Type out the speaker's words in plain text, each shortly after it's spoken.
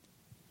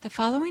The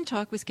following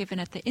talk was given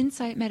at the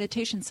Insight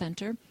Meditation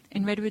Center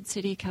in Redwood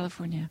City,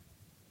 California.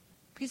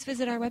 Please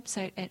visit our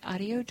website at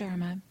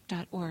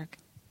audiodharma.org.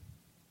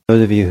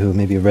 Those of you who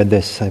maybe read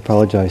this, I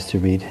apologize to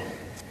read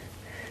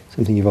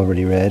something you've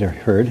already read or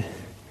heard.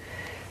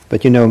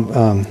 But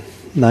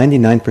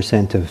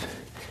 99% of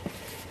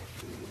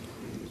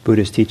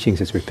Buddha's teachings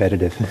is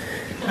repetitive.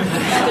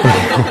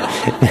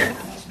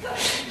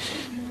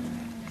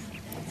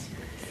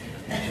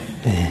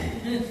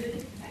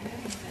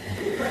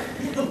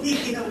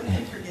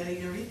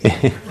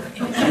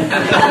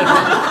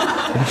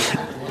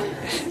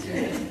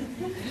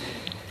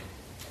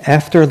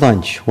 After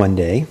lunch one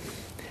day,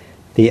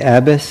 the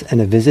abbess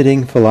and a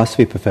visiting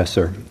philosophy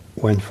professor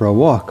went for a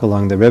walk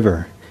along the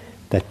river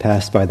that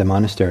passed by the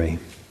monastery.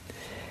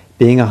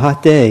 Being a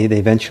hot day, they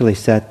eventually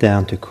sat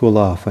down to cool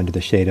off under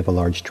the shade of a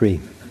large tree.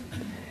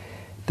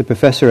 The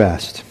professor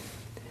asked,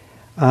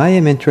 "I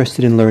am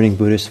interested in learning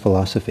Buddhist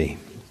philosophy.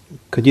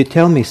 Could you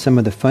tell me some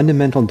of the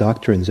fundamental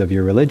doctrines of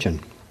your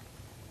religion?"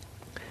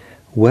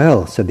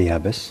 "Well," said the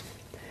abbess,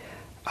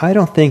 "I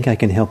don't think I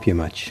can help you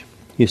much.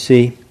 You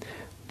see,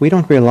 we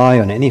don't rely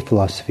on any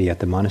philosophy at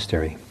the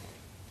monastery."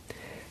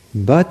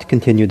 "But,"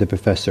 continued the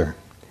professor,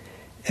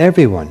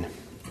 "everyone,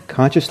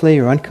 consciously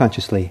or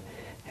unconsciously,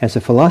 has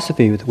a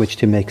philosophy with which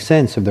to make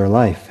sense of their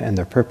life and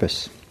their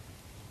purpose."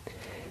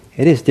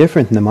 "It is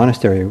different in the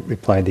monastery,"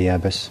 replied the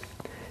abbess.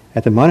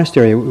 "At the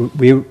monastery,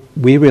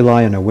 we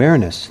rely on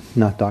awareness,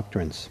 not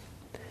doctrines."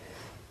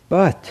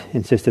 "But,"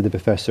 insisted the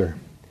professor,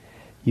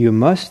 "you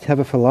must have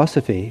a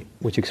philosophy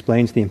which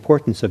explains the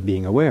importance of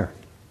being aware."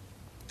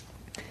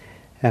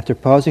 After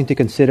pausing to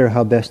consider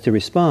how best to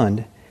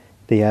respond,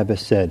 the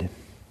abbess said,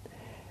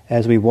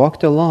 "As we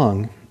walked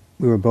along,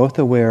 we were both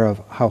aware of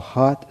how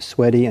hot,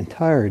 sweaty, and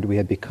tired we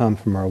had become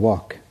from our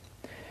walk.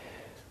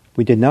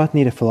 We did not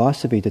need a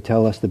philosophy to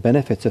tell us the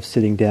benefits of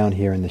sitting down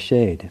here in the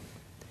shade.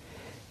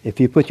 If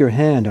you put your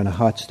hand on a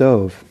hot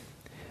stove,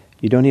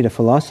 you don't need a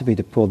philosophy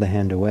to pull the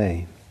hand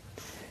away.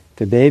 If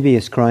the baby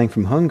is crying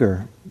from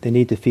hunger, the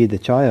need to feed the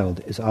child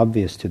is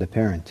obvious to the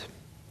parent.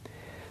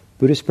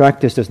 Buddhist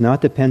practice does not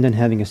depend on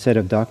having a set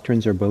of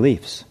doctrines or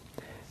beliefs.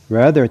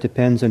 Rather, it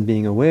depends on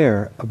being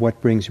aware of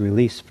what brings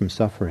release from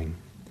suffering.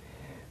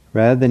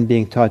 Rather than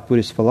being taught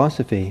Buddhist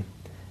philosophy,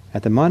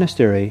 at the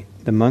monastery,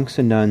 the monks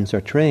and nuns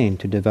are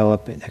trained to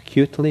develop an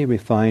acutely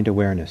refined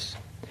awareness.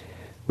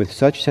 With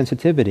such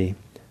sensitivity,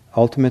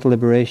 ultimate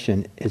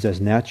liberation is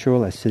as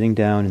natural as sitting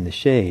down in the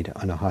shade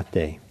on a hot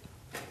day."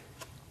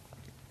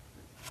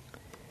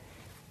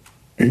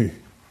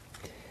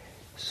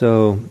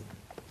 So,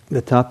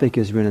 the topic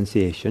is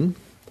renunciation,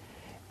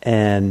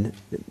 and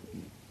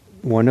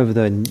one of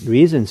the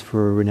reasons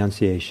for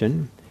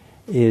renunciation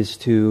is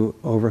to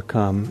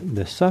overcome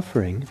the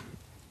suffering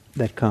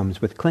that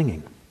comes with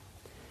clinging.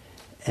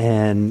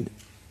 And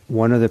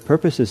one of the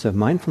purposes of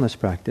mindfulness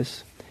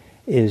practice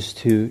is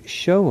to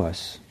show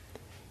us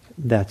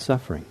that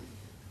suffering,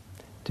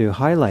 to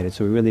highlight it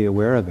so we're really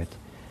aware of it.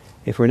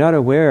 If we're not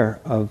aware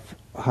of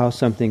how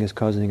something is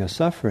causing us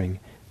suffering,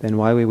 then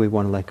why would we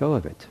want to let go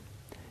of it?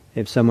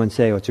 If someone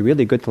say, "Oh, it's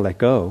really good to let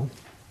go,"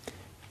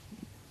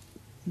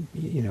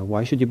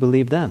 why should you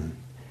believe them?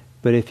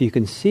 But if you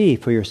can see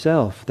for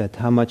yourself that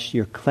how much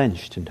you're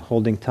clenched and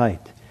holding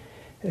tight,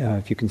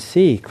 if you can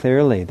see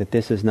clearly that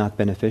this is not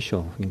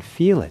beneficial, you can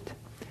feel it,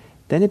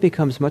 then it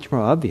becomes much more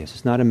obvious.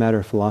 It's not a matter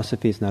of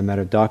philosophy, it's not a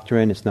matter of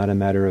doctrine, it's not a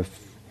matter of...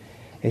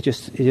 It's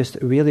just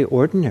really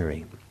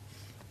ordinary.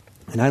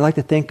 And I like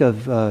to think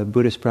of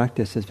Buddhist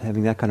practice as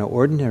having that kind of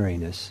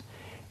ordinariness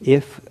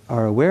if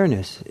our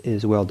awareness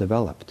is well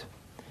developed,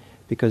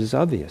 because it's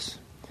obvious.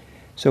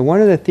 So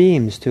one of the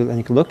themes to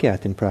look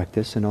at in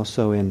practice, and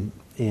also in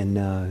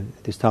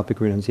this topic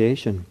of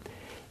renunciation,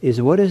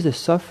 is what is the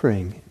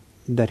suffering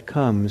that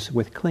comes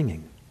with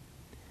clinging?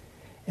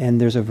 And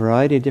there's a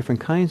variety of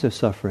different kinds of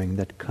suffering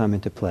that come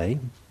into play,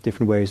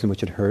 different ways in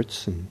which it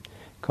hurts and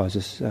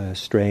causes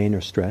strain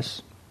or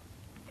stress.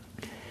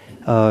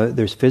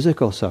 There's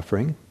physical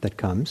suffering that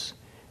comes.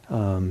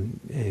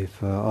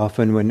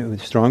 Often when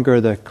stronger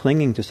the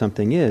clinging to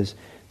something is,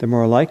 the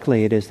more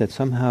likely it is that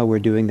somehow we're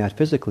doing that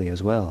physically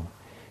as well.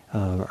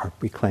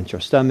 We clench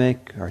our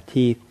stomach, our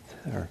teeth,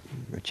 our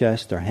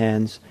chest, our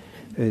hands.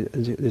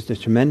 There's a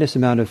tremendous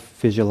amount of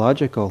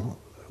physiological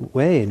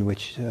way in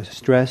which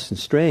stress and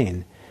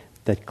strain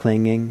that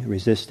clinging,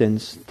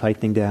 resistance,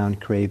 tightening down,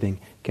 craving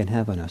can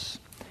have on us.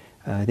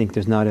 I think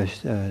there's not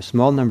a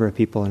small number of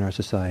people in our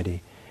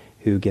society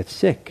who get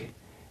sick,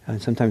 in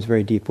sometimes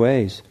very deep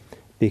ways,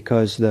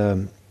 because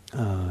the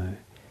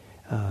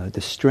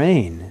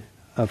strain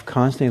of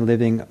constantly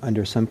living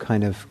under some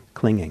kind of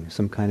clinging,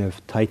 some kind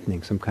of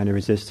tightening, some kind of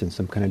resistance,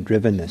 some kind of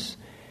drivenness,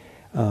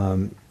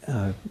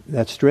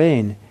 that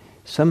strain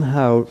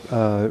somehow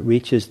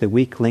reaches the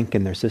weak link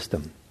in their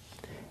system.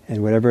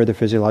 And whatever the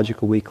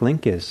physiological weak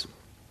link is,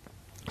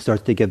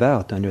 starts to give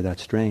out under that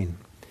strain.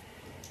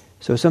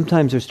 So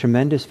sometimes there's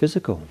tremendous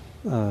physical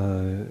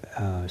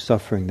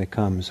suffering that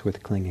comes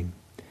with clinging.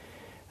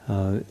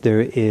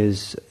 There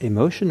is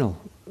emotional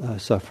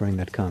suffering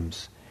that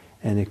comes.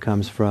 And it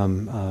comes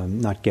from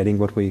not getting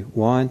what we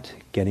want,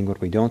 getting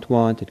what we don't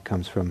want. It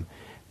comes from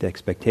the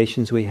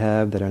expectations we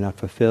have that are not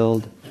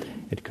fulfilled.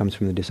 It comes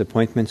from the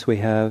disappointments we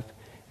have.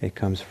 It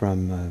comes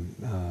from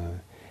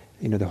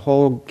the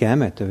whole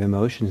gamut of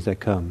emotions that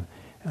come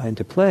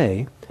into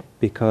play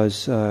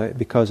because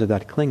of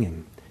that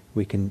clinging.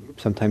 We can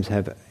sometimes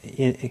have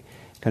kind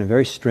of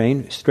very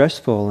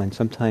stressful and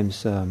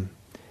sometimes in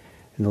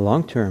the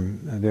long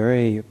term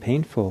very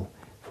painful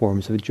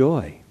forms of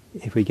joy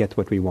if we get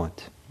what we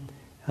want.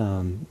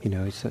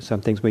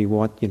 Some things we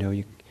want.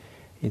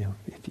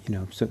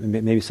 So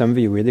maybe some of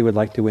you really would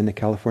like to win the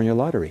California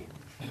lottery,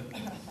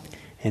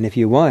 and if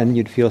you won,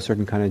 you'd feel a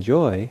certain kind of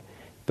joy.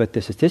 But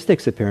the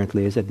statistics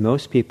apparently is that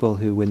most people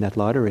who win that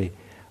lottery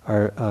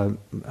are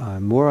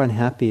more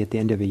unhappy at the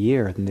end of a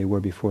year than they were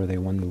before they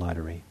won the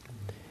lottery.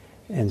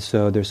 And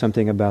so there's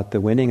something about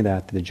the winning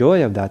that, the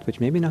joy of that, which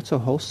maybe not so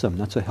wholesome,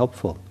 not so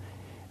helpful.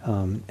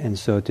 And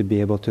so to be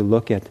able to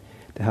look at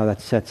how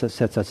that sets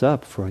us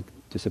up for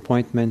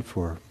disappointment,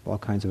 for all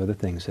kinds of other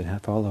things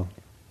that follow.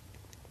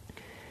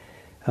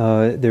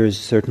 There's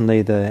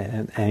certainly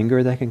the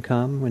anger that can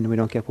come when we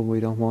don't get what we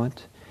don't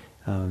want.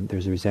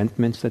 There's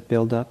resentments that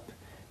build up.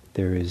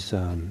 There's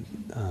also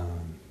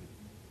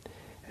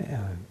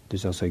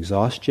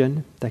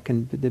exhaustion that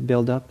can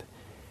build up.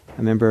 I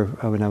remember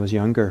when I was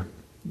younger,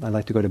 I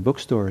liked to go to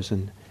bookstores,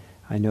 and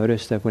I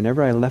noticed that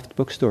whenever I left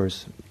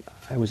bookstores,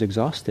 I was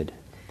exhausted.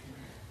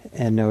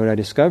 And what I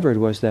discovered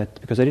was that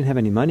because I didn't have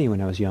any money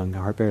when I was young,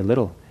 or very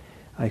little,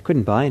 I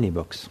couldn't buy any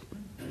books.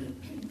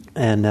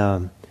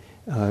 And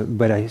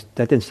but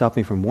that didn't stop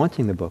me from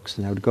wanting the books.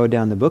 And I would go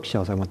down the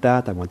bookshelves. I want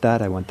that. I want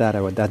that. I want that.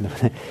 I want that.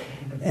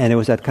 And it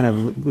was that kind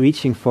of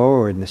reaching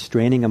forward and the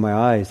straining of my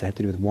eyes that had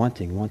to do with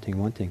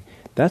wanting.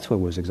 That's what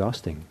was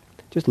exhausting.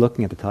 Just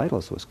looking at the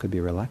titles could be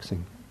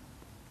relaxing.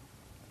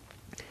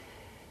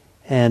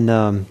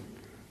 And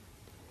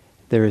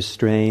there is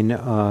strain.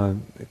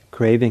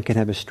 Craving can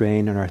have a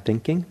strain on our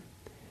thinking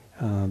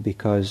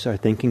because our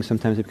thinking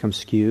sometimes becomes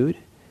skewed,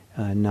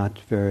 not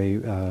very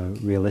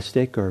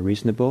realistic or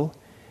reasonable.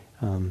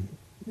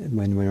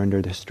 When we're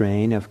under the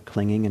strain of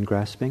clinging and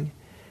grasping,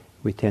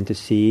 we tend to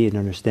see and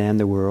understand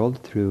the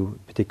world through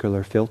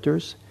particular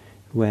filters.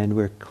 When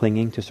we're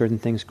clinging to certain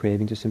things,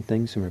 craving to some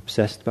things, and we're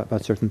obsessed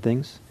about certain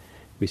things,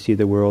 we see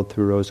the world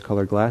through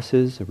rose-colored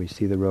glasses, or we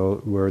see the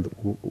world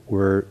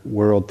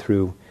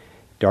through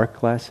dark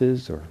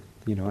glasses, or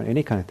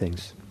any kind of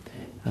things.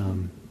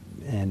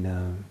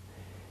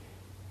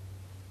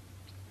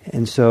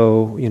 And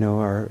so,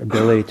 our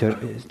ability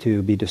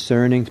to be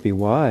discerning, to be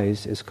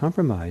wise, is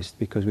compromised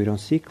because we don't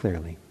see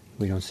clearly.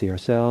 We don't see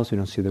ourselves. We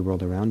don't see the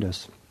world around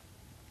us.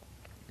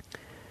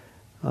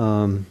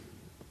 And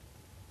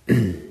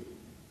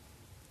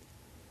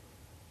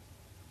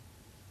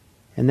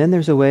then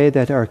there's a way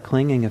that our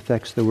clinging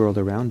affects the world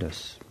around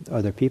us,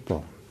 other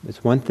people.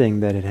 It's one thing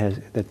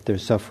that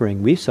there's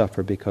suffering. We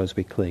suffer because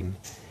we cling.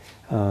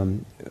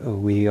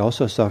 We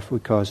also we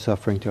cause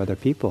suffering to other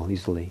people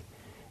easily.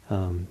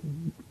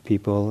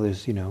 People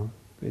you don't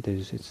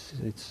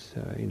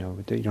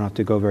have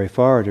to go very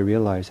far to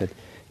realize that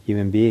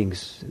human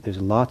beings,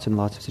 there's lots and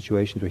lots of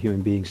situations where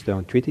human beings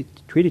don't treat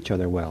each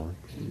other well,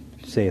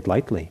 say it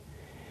lightly.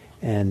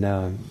 And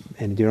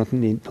you don't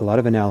need a lot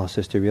of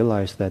analysis to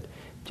realize that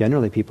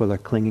generally people are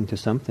clinging to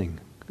something,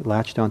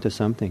 latched onto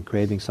something,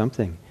 craving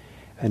something,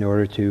 in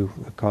order to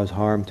cause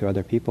harm to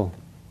other people.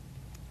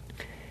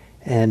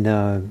 And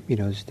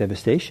there's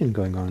devastation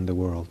going on in the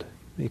world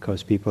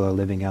because people are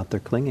living out their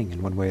clinging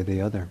in one way or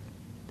the other.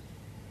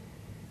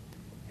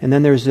 And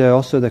then there's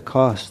also the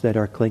cost that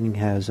our clinging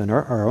has on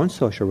our own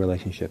social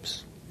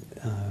relationships.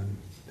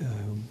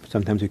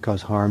 Sometimes we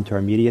cause harm to our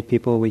immediate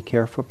people we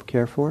care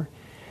for,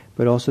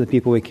 but also the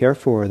people we care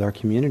for, our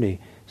community,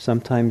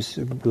 sometimes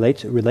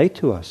relate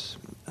to us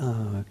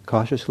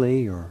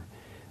cautiously or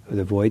with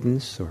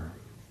avoidance or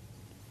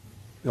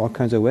all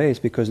kinds of ways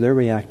because they're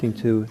reacting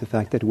to the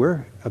fact that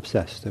we're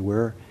obsessed, that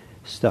we're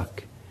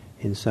stuck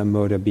in some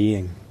mode of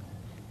being.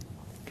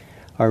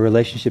 Our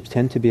relationships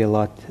tend to be a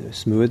lot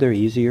smoother,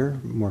 easier,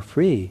 more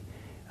free.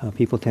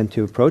 People tend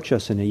to approach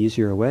us in an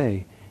easier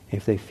way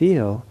if they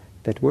feel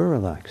that we're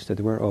relaxed, that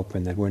we're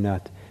open,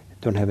 that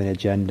don't have an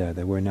agenda,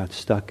 that we're not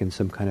stuck in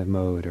some kind of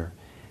mode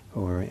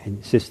or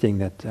insisting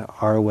that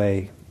our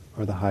way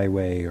or the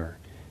highway or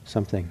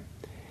something.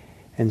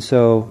 And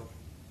so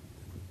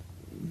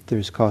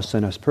there's cost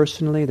on us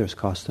personally, there's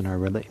cost on our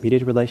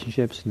immediate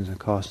relationships, and there's a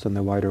cost on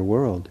the wider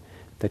world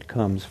that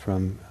comes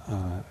from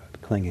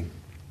clinging.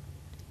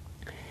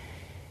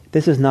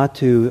 This is not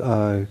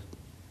to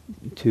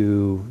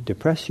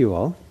depress you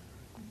all,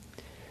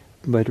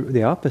 but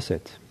the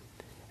opposite.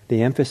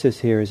 The emphasis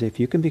here is if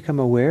you can become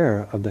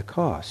aware of the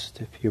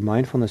cost, if your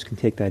mindfulness can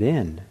take that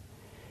in,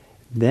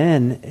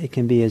 then it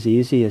can be as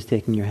easy as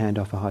taking your hand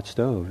off a hot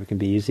stove. It can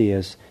be easy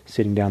as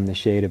sitting down in the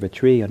shade of a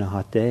tree on a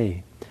hot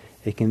day.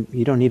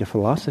 You don't need a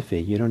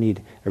philosophy. You don't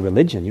need a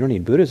religion. You don't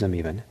need Buddhism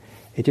even.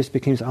 It just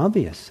becomes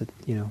obvious that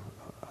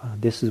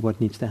this is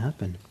what needs to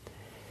happen.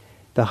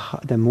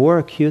 The more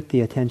acute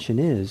the attention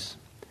is,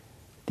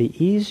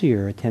 the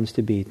easier it tends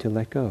to be to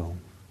let go.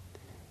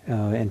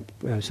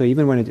 So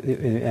even when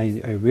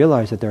I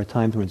realize that there are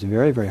times when it's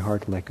very, very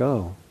hard to let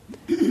go.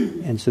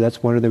 And so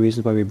that's one of the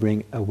reasons why we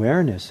bring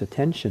awareness,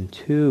 attention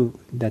to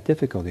that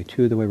difficulty,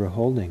 to the way we're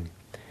holding.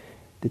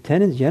 The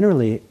tendency,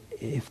 generally,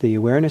 if the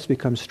awareness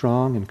becomes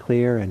strong and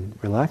clear and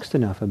relaxed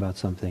enough about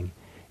something,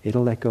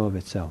 it'll let go of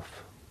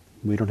itself.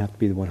 We don't have to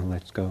be the one who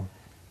lets go.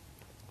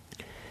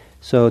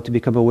 So to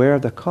become aware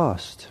of the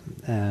cost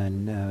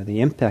and the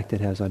impact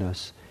it has on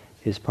us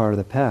is part of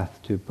the path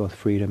to both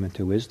freedom and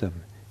to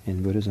wisdom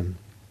in Buddhism.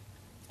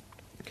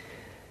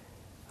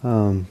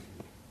 So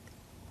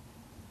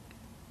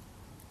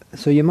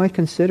you might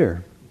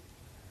consider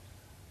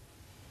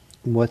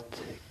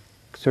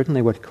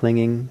certainly what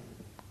clinging,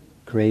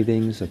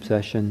 cravings,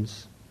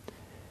 obsessions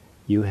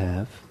you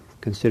have.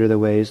 Consider the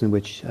ways in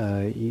which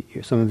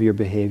some of your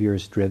behavior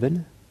is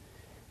driven,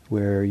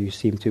 where you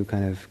seem to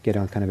kind of get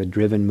on kind of a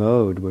driven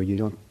mode where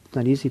it's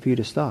not easy for you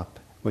to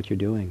stop what you're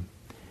doing.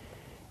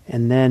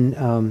 And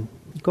then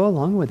go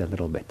along with it a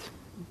little bit.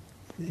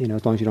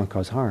 As long as you don't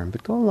cause harm,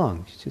 but go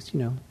along. Just,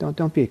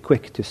 don't be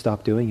quick to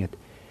stop doing it,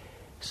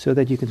 so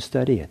that you can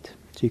study it,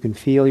 so you can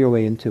feel your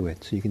way into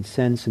it, so you can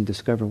sense and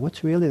discover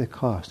what's really the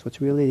cost, what's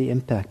really the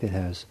impact it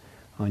has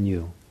on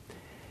you.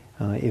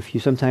 If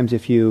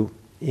you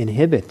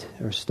inhibit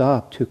or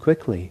stop too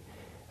quickly,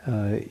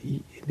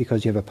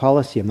 because you have a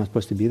policy, I'm not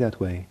supposed to be that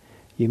way,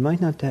 you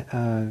might not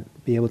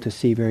be able to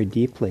see very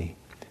deeply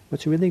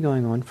what's really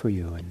going on for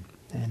you.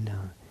 And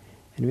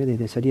really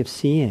this idea of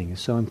seeing is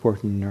so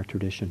important in our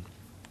tradition,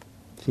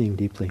 seeing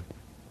deeply.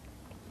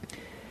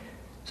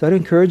 So I'd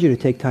encourage you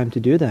to take time to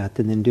do that,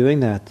 and in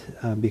doing that,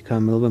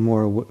 become a little bit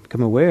more,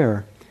 become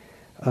aware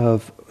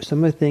of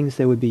some of the things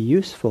that would be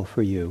useful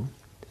for you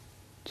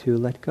to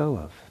let go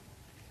of.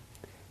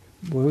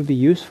 What would be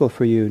useful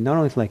for you not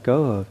only to let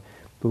go of,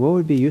 but what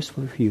would be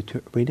useful for you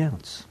to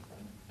renounce,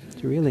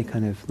 to really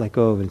kind of let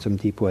go of in some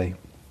deep way.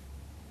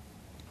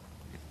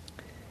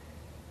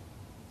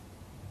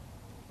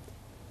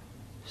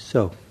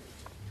 So,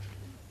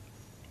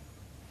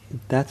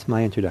 that's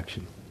my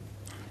introduction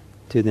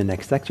to the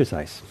next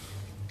exercise.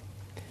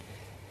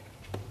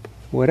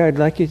 What I'd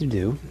like you to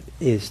do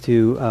is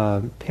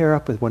to pair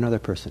up with one other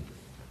person.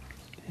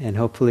 And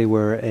hopefully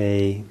we're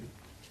a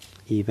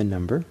even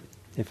number.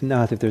 If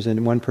not, if there's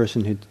one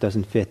person who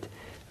doesn't fit,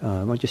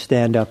 why don't you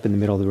stand up in the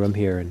middle of the room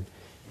here, and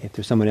if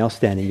there's someone else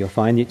standing, you'll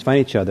find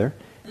each other.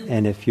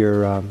 And if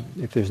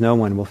there's no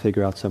one, we'll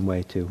figure out some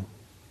way to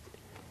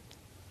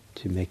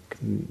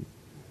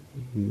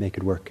make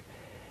it work.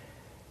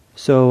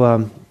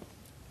 So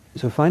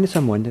find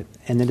someone,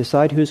 and then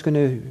decide who's going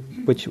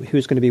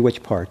to be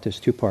which part. There's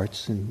two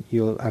parts, and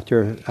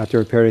after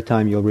a period of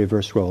time you'll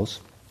reverse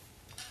roles.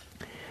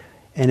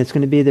 And it's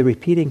going to be the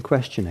repeating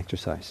question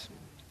exercise.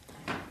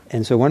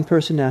 And so one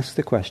person asks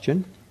the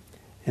question,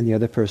 and the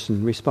other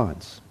person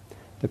responds.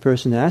 The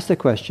person asks the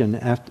question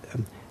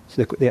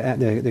so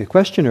the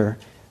questioner,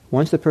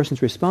 once the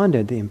person's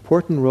responded, the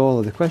important role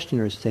of the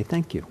questioner is to say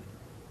thank you.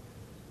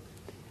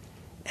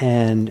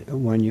 And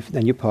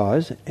then you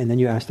pause, and then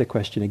you ask the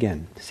question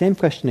again. Same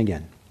question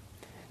again.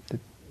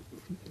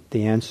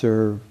 The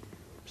answer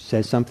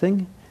says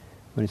something.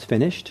 When it's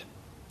finished,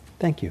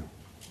 thank you,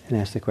 and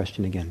ask the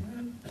question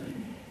again.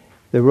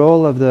 The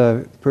role of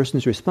the person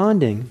who's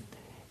responding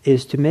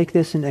is to make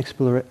this an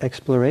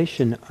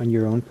exploration on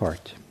your own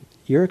part.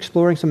 You're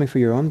exploring something for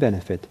your own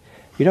benefit.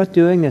 You're not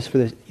doing this for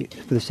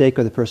the sake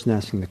of the person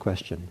asking the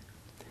question.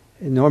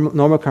 In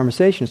normal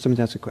conversation, if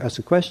someone asks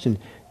a question,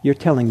 you're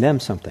telling them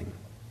something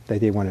that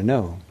they want to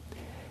know.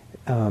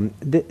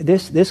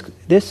 This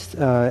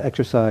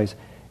exercise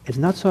is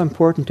not so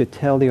important to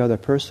tell the other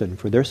person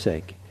for their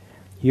sake.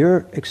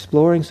 You're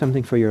exploring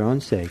something for your own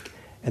sake,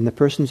 and the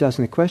person who's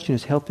asking the question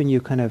is helping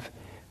you kind of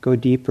go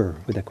deeper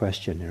with the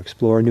question and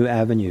explore new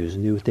avenues,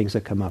 new things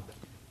that come up.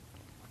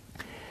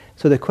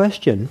 So the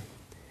question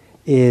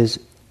is,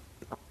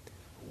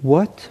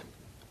 what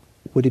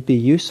would it be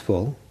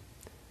useful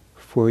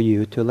for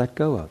you to let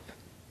go of?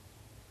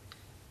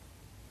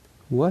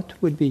 What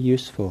would be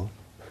useful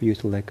for you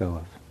to let go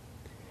of?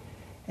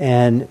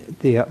 And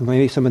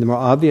maybe some of the more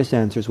obvious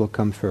answers will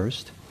come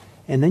first,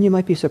 and then you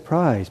might be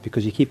surprised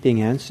because you keep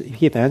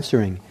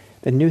answering,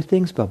 then new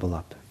things bubble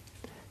up.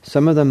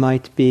 Some of them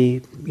might be,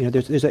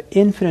 there's an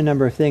infinite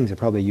number of things that are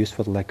probably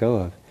useful to let go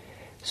of.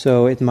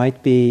 So it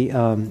might be,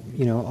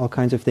 all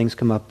kinds of things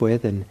come up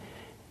with, and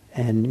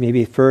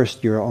maybe at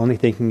first you're only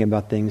thinking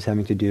about things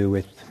having to do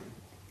with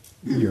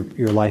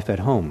your life at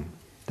home.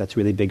 That's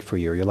really big for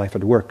you. Or your life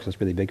at work,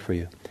 that's really big for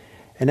you.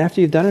 And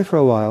after you've done it for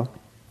a while,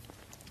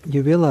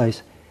 you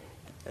realize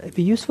it'd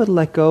be useful to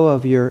let go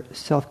of your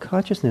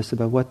self-consciousness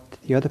about what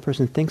the other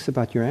person thinks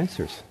about your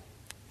answers.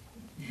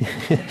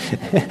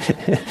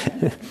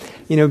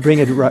 Bring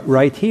it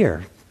right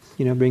here.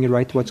 Bring it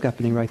right to what's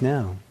happening right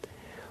now.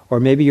 Or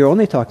maybe you're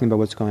only talking about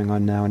what's going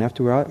on now, and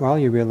after a while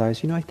you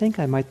realize, I think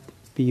I might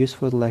be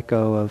useful to let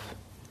go of,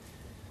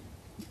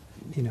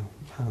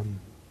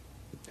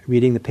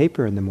 reading the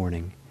paper in the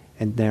morning,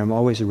 and then I'm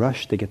always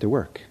rushed to get to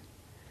work.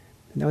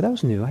 No, that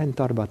was new. I hadn't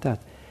thought about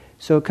that.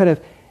 So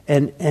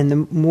and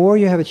the more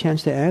you have a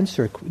chance to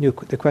answer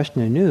the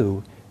question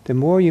anew, the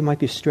more you might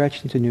be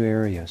stretched into new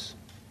areas.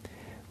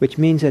 Which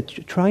means that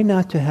try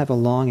not to have a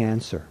long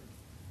answer.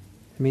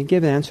 I mean,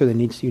 give an answer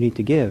that you need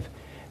to give.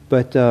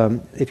 But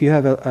if you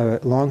have a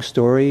long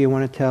story you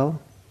want to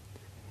tell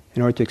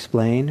in order to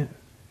explain,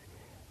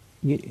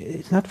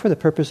 it's not for the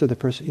purpose of the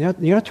person.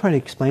 You're not trying to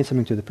explain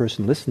something to the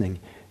person listening.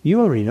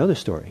 You already know the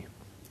story.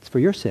 It's for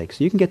your sake.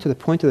 So you can get to the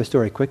point of the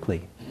story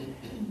quickly.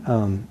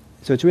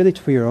 So it's really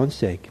for your own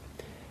sake.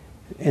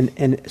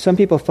 And some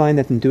people find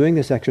that in doing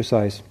this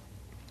exercise,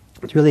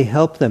 to really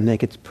help them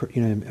make it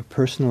a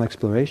personal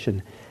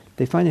exploration,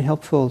 they find it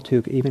helpful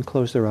to even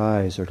close their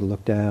eyes or to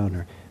look down,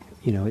 or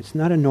it's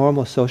not a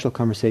normal social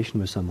conversation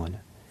with someone.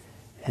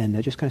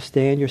 And just kind of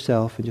stay in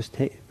yourself and just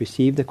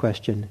receive the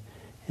question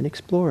and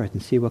explore it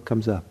and see what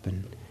comes up.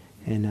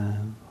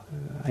 And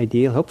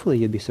hopefully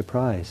you'd be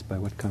surprised by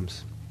what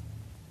comes.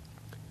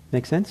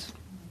 Make sense?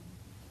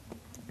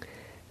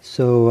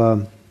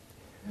 So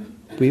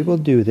we will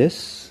do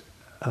this.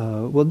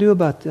 We'll do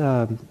about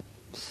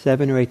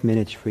 7 or 8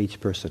 minutes for each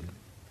person.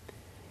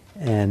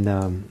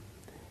 And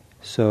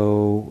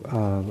so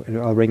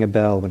I'll ring a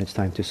bell when it's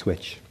time to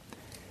switch.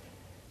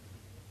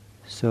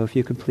 So if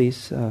you could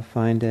please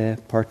find a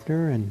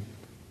partner, and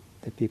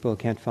the people who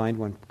can't find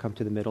one, come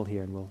to the middle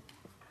here and we'll...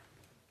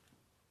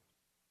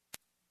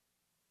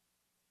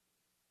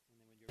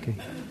 Okay.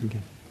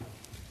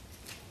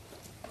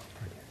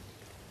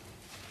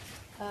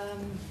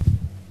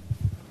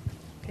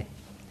 Okay,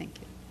 thank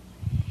you.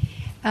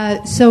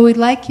 So we'd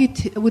like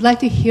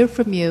to hear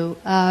from you.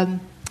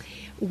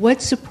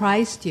 What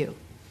surprised you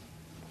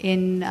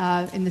in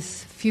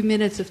this few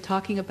minutes of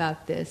talking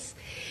about this?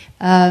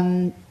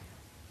 So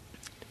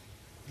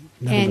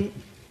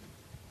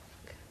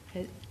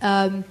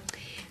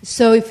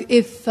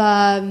if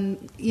we'll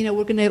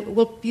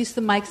use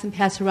the mics and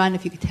pass around.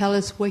 If you could tell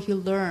us what you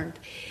learned,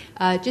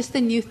 just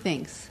the new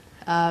things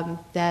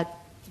that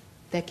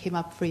came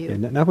up for you.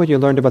 Yeah, not what you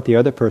learned about the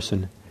other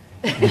person,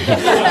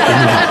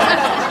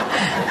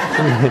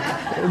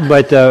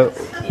 but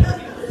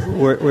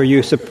were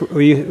you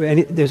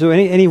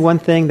any one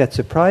thing that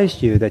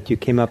surprised you that you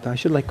came up? I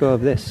should let go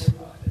of this.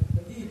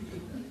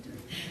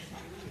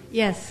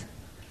 Yes.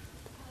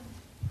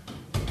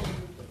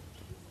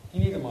 You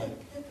need a mic.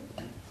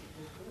 Okay,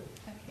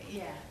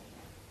 yeah.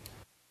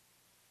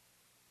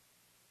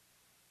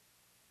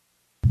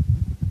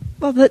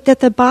 Well,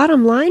 the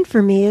bottom line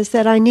for me is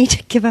that I need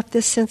to give up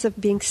this sense of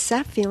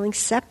feeling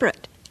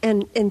separate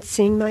and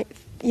seeing my,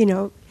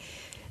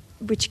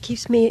 which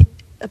keeps me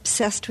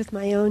obsessed with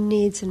my own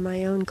needs and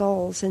my own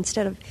goals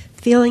instead of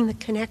feeling the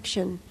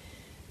connection,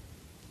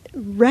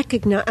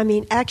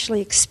 actually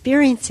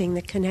experiencing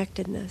the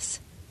connectedness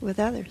with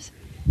others.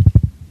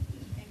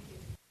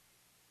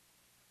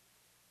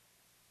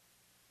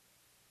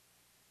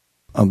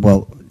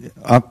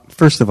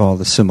 First of all,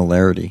 the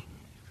similarity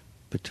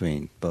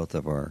between both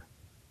of our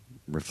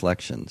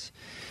reflections.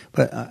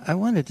 But I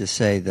wanted to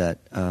say that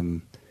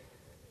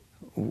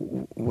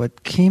what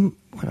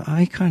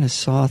I kind of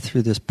saw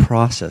through this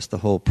process, the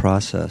whole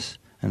process,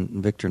 and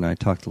Victor and I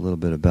talked a little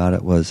bit about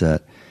it, was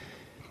that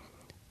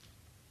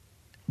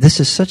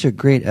this is such a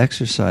great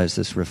exercise,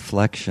 this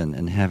reflection,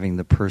 and having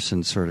the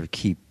person sort of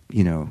keep,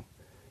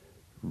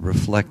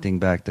 reflecting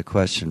back the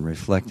question,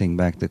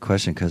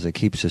 because it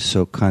keeps us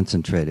so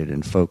concentrated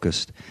and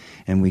focused,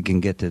 and we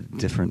can get to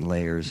different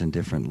layers. And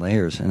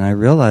I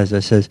realized, I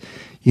says,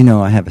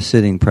 I have a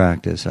sitting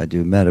practice, I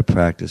do metta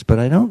practice, but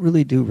I don't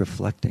really do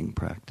reflecting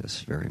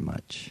practice very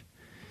much.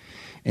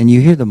 And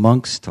you hear the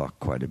monks talk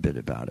quite a bit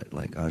about it,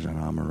 like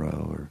Ajahn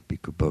Amaro or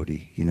Bhikkhu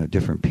Bodhi,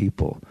 different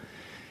people.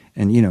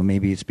 And,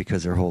 maybe it's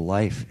because their whole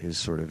life is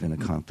sort of in a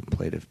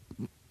contemplative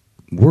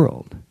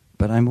world.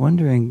 But I'm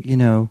wondering,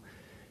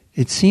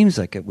 it seems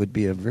like it would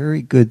be a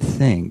very good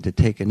thing to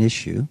take an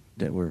issue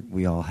that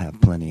we all have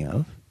plenty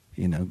of,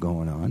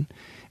 going on,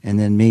 and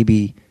then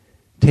maybe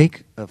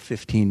take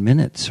 15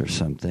 minutes or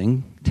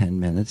something, 10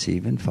 minutes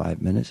even,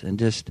 5 minutes, and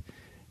just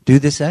do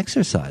this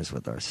exercise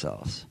with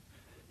ourselves.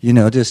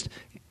 Just,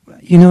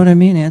 what I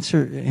mean?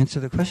 Answer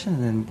the question,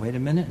 and then wait a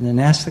minute, and then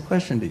ask the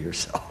question to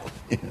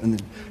yourself. And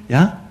then,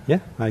 yeah? Yeah,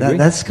 I agree.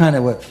 That's kind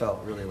of what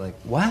felt really like,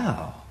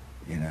 wow,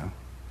 Yeah.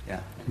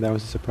 That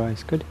was a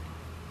surprise. Good.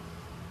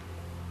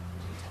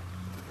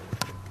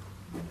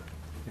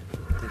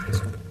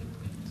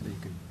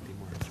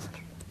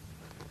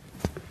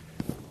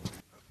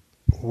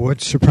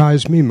 What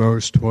surprised me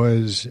most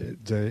was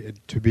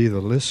to be the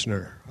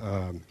listener.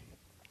 I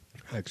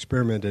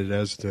experimented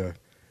as the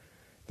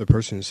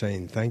person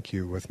saying thank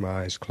you with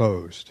my eyes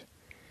closed,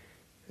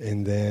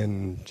 and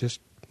then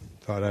just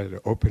thought I'd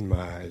open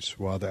my eyes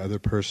while the other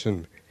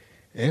person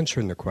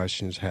answering the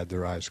questions had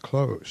their eyes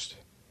closed.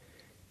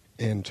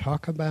 And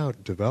talk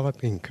about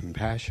developing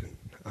compassion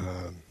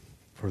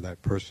for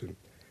that person.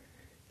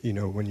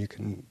 When you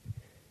can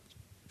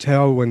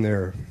tell when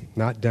they're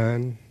not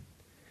done,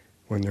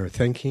 when they're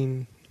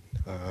thinking,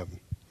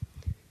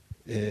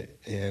 and I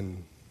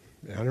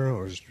don't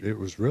know, it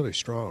was really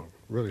strong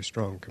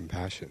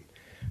compassion.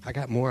 I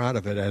got more out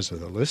of it as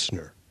the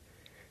listener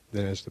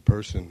than as the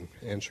person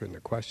answering the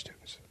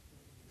questions.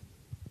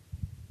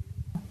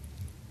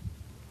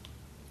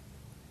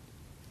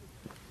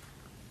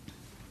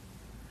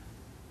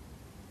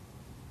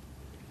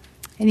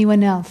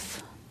 Anyone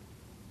else?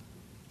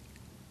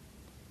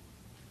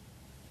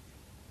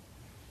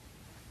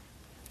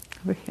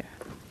 Over here.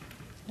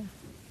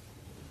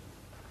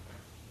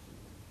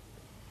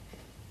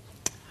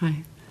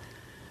 Hi.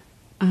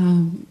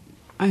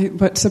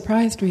 What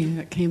surprised me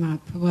that came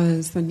up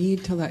was the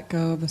need to let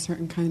go of a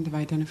certain kind of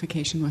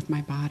identification with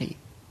my body.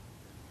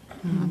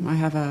 I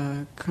have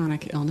a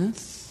chronic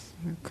illness,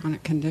 a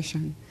chronic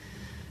condition,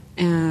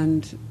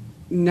 and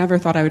never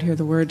thought I would hear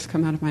the words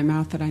come out of my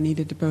mouth that I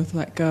needed to both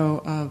let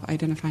go of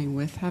identifying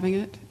with having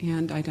it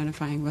and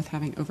identifying with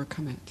having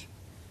overcome it.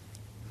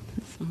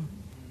 So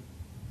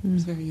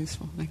it's very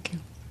useful. Thank you.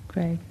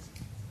 Great.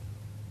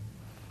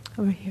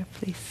 Over here,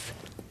 please.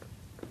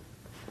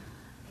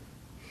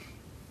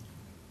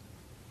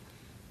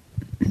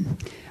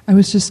 I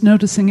was just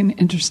noticing an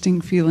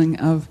interesting feeling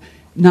of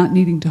not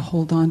needing to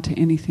hold on to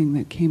anything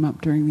that came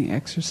up during the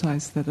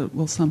exercise, that it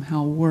will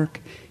somehow work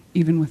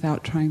even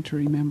without trying to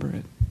remember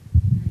it.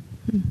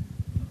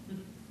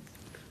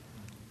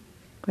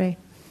 Great.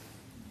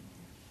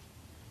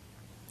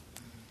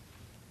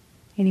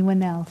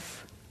 Anyone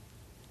else?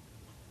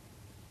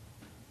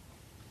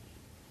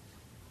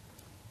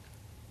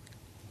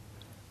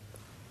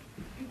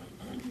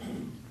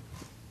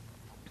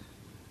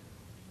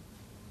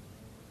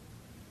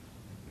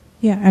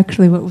 Yeah,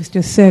 actually what was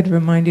just said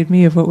reminded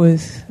me of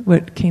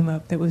what came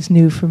up that was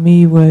new for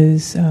me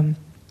was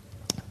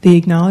the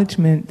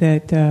acknowledgement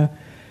that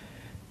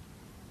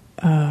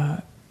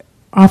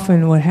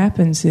often what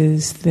happens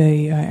is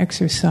the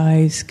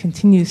exercise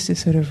continues to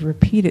sort of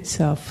repeat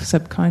itself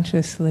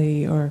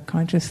subconsciously or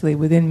consciously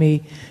within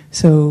me,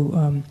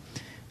 so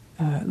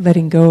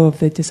letting go of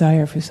the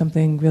desire for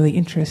something really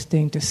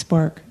interesting to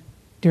spark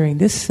during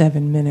this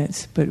 7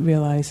 minutes, but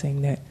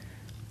realizing that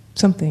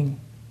something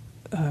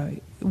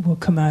will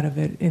come out of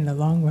it in the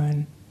long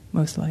run,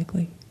 most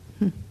likely.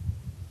 Good.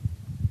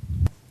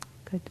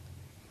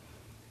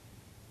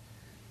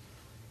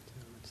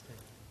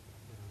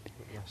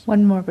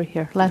 One more over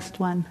here. Last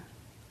one.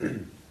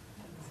 2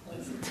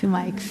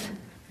 mics.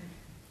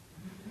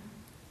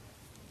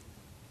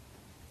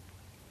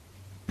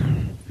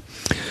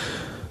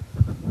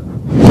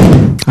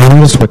 I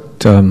noticed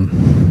what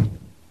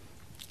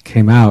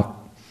came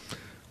out,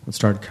 what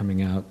started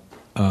coming out,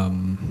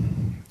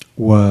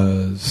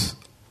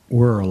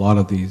 were a lot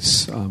of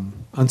these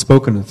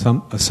unspoken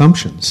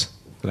assumptions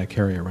that I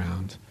carry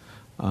around,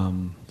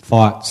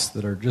 thoughts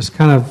that are just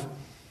kind of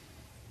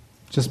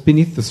just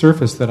beneath the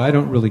surface that I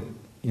don't really,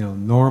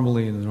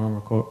 normally in the normal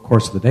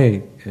course of the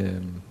day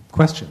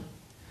question,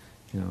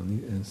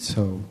 and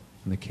so when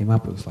they came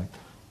up, it was like,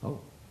 oh,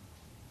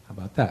 how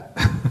about that?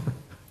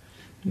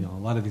 A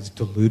lot of these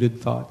diluted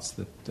thoughts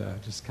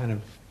that just kind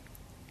of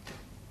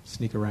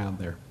sneak around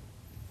there.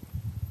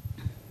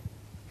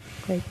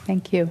 Great,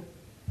 thank you.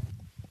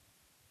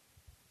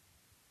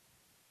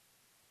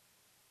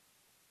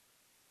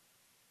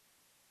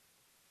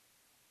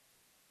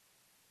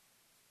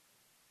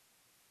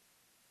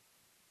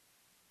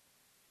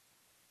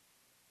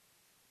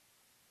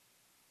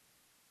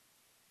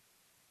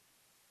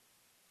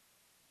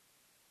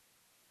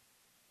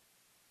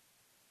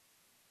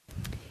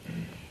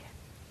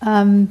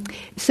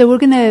 So we're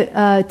going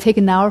to take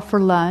an hour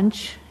for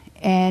lunch,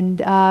 and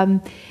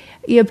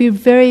be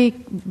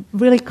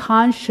really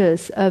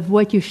conscious of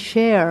what you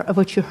share, of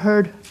what you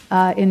heard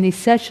in these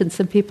sessions.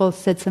 Some people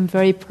said some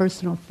very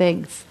personal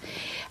things,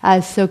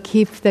 so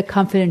keep the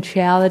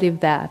confidentiality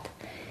of that.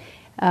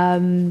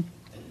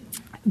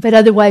 But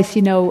otherwise,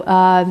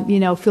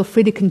 feel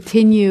free to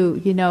continue,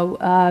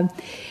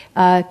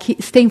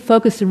 staying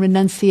focused on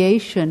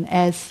renunciation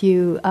as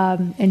you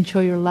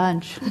enjoy your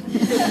lunch.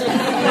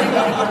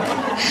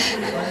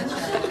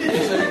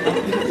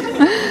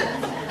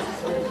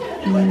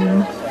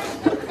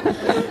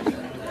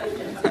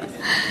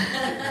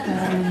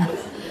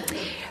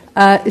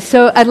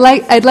 So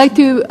I'd like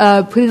to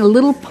put in a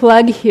little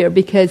plug here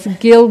because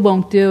Gil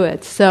won't do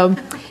it. So,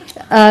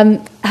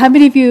 how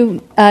many of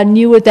you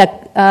knew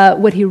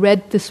what he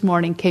read this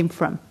morning came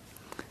from?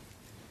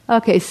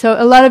 Okay, so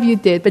a lot of you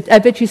did, but I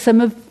bet you some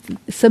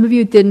of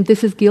you didn't.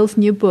 This is Gil's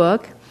new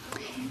book,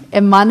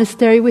 A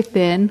Monastery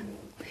Within,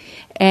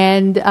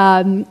 and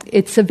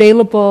it's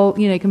available.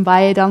 You can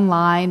buy it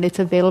online. It's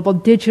available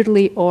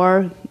digitally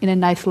or in a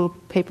nice little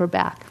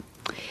paperback.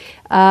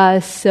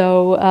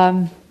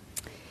 So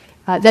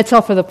that's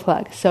all for the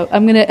plug. So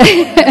I'm going to.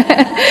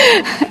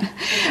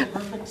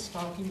 Perfect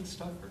stocking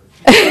stuffer.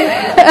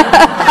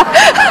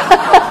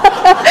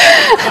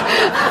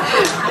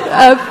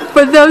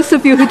 For those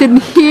of you who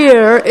didn't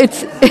hear,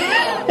 it's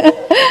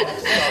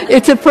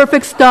a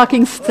perfect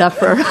stocking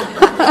stuffer.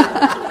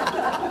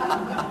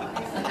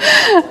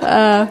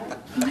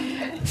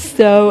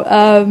 So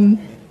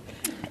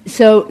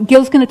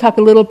Gil's going to talk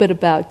a little bit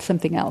about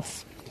something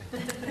else.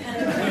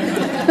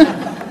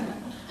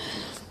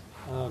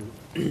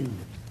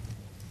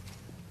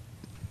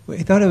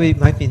 We thought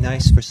might be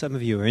nice for some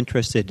of you who are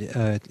interested,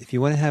 if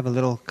you want to have a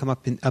little, come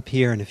up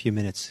here in a few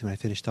minutes when I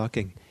finish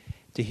talking,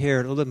 to hear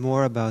a little bit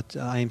more about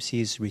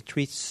IMC's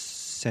retreat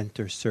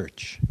center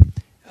search,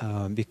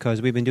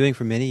 because we've been doing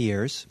for many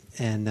years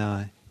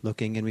and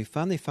looking, and we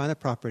finally found a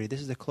property. This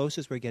is the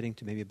closest we're getting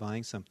to maybe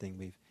buying something.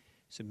 We've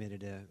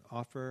submitted an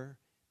offer.